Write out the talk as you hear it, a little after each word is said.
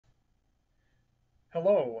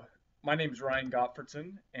Hello, my name is Ryan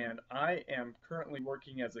Gottfredson, and I am currently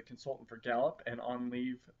working as a consultant for Gallup and on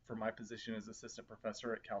leave for my position as assistant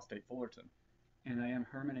professor at Cal State Fullerton. And I am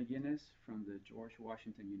Herman Aguinis from the George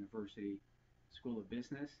Washington University School of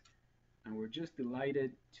Business. And we're just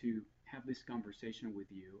delighted to have this conversation with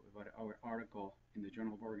you about our article in the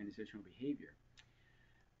Journal of Organizational Behavior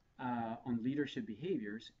on leadership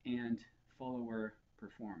behaviors and follower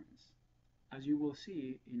performance. As you will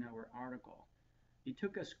see in our article, it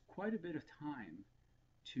took us quite a bit of time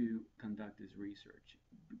to conduct this research.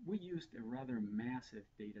 We used a rather massive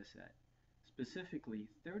data set, specifically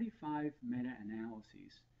 35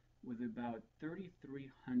 meta-analyses with about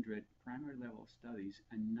 3,300 primary level studies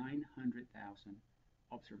and 900,000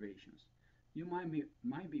 observations. You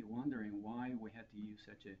might be wondering why we had to use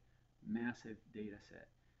such a massive data set.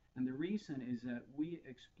 And the reason is that we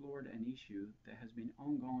explored an issue that has been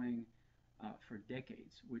ongoing for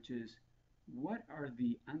decades, which is what are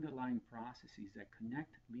the underlying processes that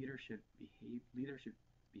connect leadership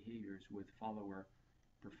behaviors with follower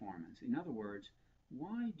performance? In other words,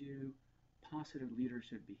 why do positive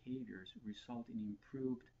leadership behaviors result in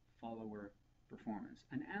improved follower performance?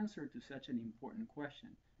 An answer to such an important question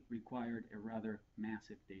required a rather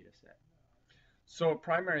massive data set. So, a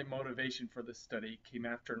primary motivation for this study came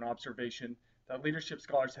after an observation that leadership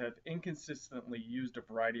scholars have inconsistently used a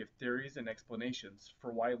variety of theories and explanations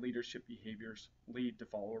for why leadership behaviors lead to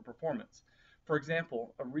follower performance. For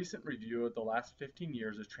example, a recent review of the last 15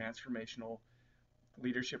 years of transformational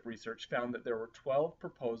leadership research found that there were 12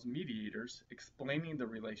 proposed mediators explaining the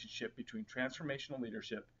relationship between transformational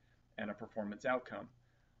leadership and a performance outcome.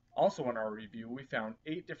 Also in our review, we found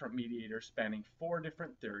 8 different mediators spanning 4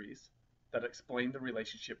 different theories that explain the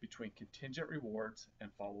relationship between contingent rewards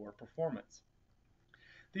and follower performance.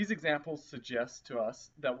 These examples suggest to us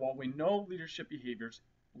that while we know leadership behaviors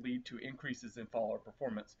lead to increases in follower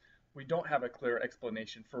performance, we don't have a clear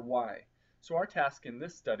explanation for why. So our task in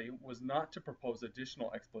this study was not to propose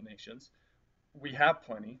additional explanations. We have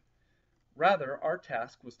plenty. Rather, our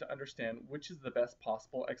task was to understand which is the best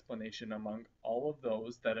possible explanation among all of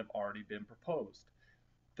those that have already been proposed.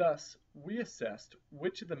 Thus, we assessed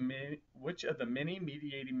which of the many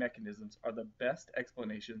mediating mechanisms are the best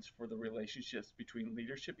explanations for the relationships between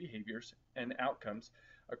leadership behaviors and outcomes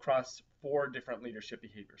across 4 different leadership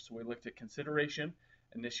behaviors. So we looked at consideration,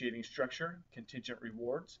 initiating structure, contingent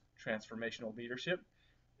rewards, transformational leadership,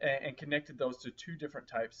 and connected those to 2 different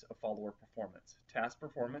types of follower performance, task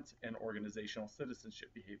performance and organizational citizenship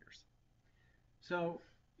behaviors. So,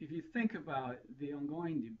 if you think about the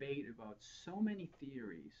ongoing debate about so many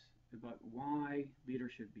theories about why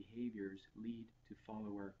leadership behaviors lead to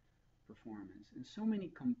follower performance and so many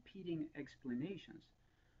competing explanations,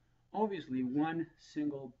 obviously one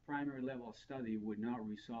single primary level study would not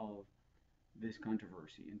resolve this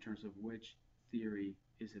controversy in terms of which theory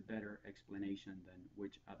is a better explanation than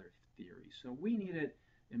which other theory. So we needed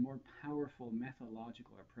a more powerful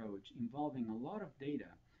methodological approach involving a lot of data.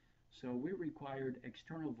 So we required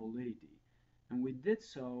external validity. And we did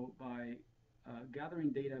so by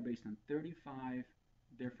gathering data based on 35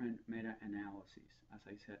 different meta-analyses, as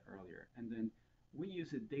I said earlier. And then we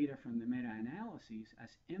use the data from the meta-analyses as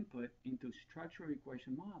input into structural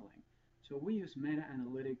equation modeling. So we use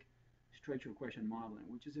meta-analytic structural equation modeling,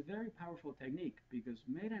 which is a very powerful technique because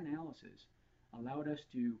meta-analysis allowed us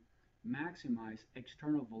to maximize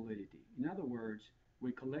external validity. In other words,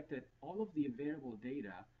 we collected all of the available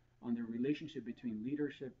data on the relationship between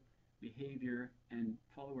leadership behavior and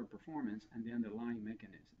follower performance and the underlying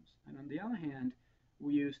mechanisms. And on the other hand,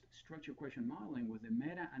 we used structural equation modeling with the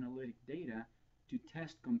meta-analytic data to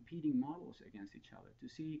test competing models against each other to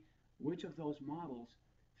see which of those models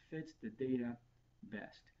fits the data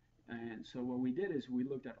best. And so what we did is we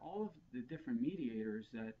looked at all of the different mediators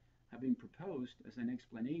that have been proposed as an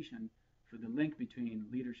explanation for the link between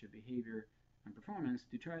leadership behavior and performance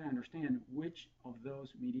to try to understand which of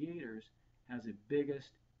those mediators has the biggest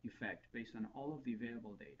effect based on all of the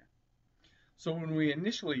available data. So when we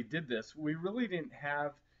initially did this, we really didn't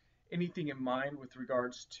have anything in mind with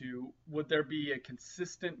regards to would there be a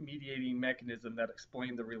consistent mediating mechanism that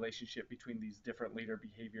explained the relationship between these different leader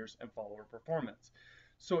behaviors and follower performance.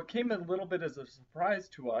 So it came a little bit as a surprise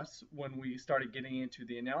to us when we started getting into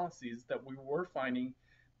the analyses that we were finding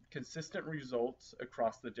consistent results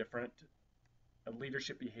across the different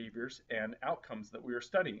leadership behaviors and outcomes that we were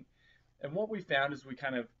studying. And what we found is we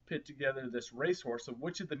kind of put together this racehorse of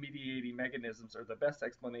which of the mediating mechanisms are the best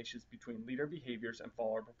explanations between leader behaviors and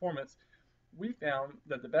follower performance. We found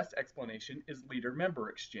that the best explanation is leader-member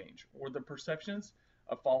exchange, or the perceptions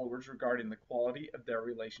of followers regarding the quality of their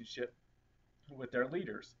relationship with their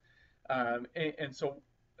leaders. And so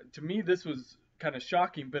to me, this was kind of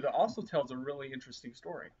shocking, but it also tells a really interesting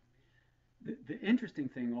story. The interesting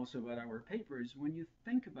thing also about our paper is when you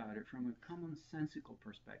think about it from a commonsensical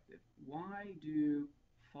perspective, why do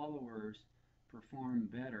followers perform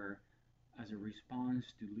better as a response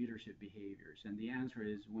to leadership behaviors? And the answer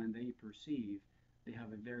is when they perceive they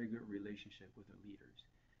have a very good relationship with the leaders.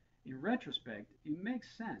 In retrospect, it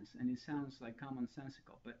makes sense and it sounds like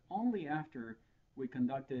commonsensical, but only after we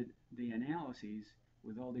conducted the analyses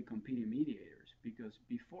with all the competing mediators, because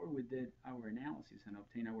before we did our analysis and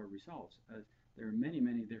obtained our results, there are many,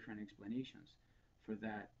 many different explanations for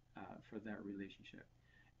that relationship.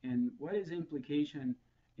 And what is the implication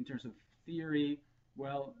in terms of theory?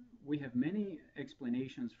 Well, we have many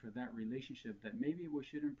explanations for that relationship that maybe we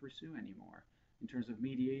shouldn't pursue anymore in terms of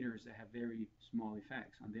mediators that have very small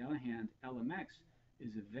effects. On the other hand, LMX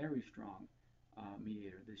is a very strong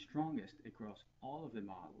mediator, the strongest across all of the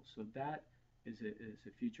models. So that is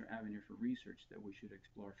a future avenue for research that we should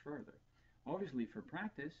explore further. Obviously, for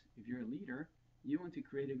practice, if you're a leader, you want to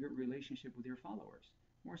create a good relationship with your followers.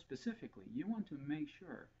 More specifically, you want to make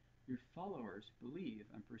sure your followers believe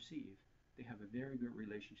and perceive they have a very good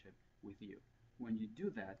relationship with you. When you do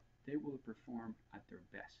that, they will perform at their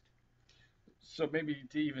best. So maybe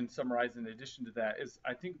to even summarize in addition to that is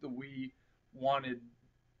I think that we wanted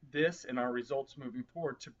this and our results moving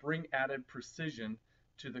forward to bring added precision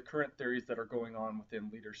to the current theories that are going on within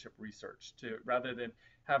leadership research, to rather than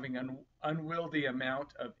having an unwieldy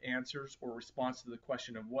amount of answers or response to the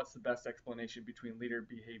question of what's the best explanation between leader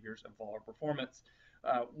behaviors and follower performance.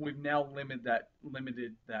 We've now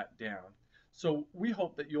limited that down. So we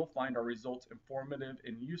hope that you'll find our results informative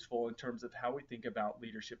and useful in terms of how we think about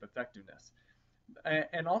leadership effectiveness.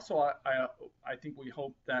 And also, I think we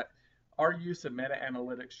hope that our use of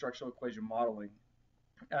meta-analytic structural equation modeling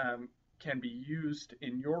um, can be used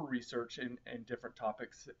in your research in different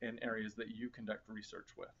topics and areas that you conduct research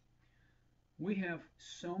with. We have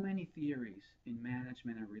so many theories in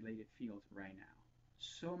management and related fields right now,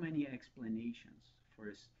 so many explanations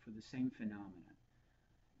for the same phenomenon.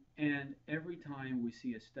 And every time we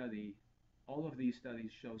see a study, all of these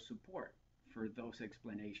studies show support for those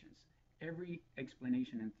explanations. Every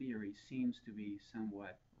explanation and theory seems to be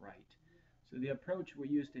somewhat right. So the approach we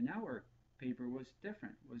used in our paper was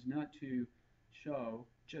different, was not to show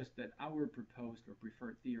just that our proposed or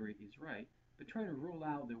preferred theory is right, but try to rule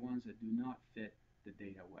out the ones that do not fit the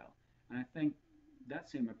data well. And I think that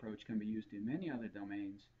same approach can be used in many other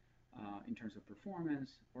domains in terms of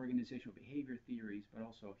performance, organizational behavior theories, but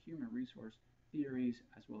also human resource theories,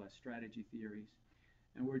 as well as strategy theories.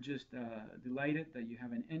 And we're just delighted that you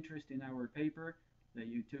have an interest in our paper, that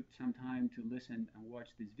you took some time to listen and watch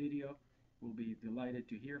this video. We'll be delighted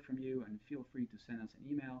to hear from you, and feel free to send us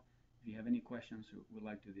an email if you have any questions or would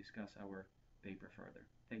like to discuss our paper further.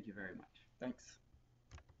 Thank you very much. Thanks.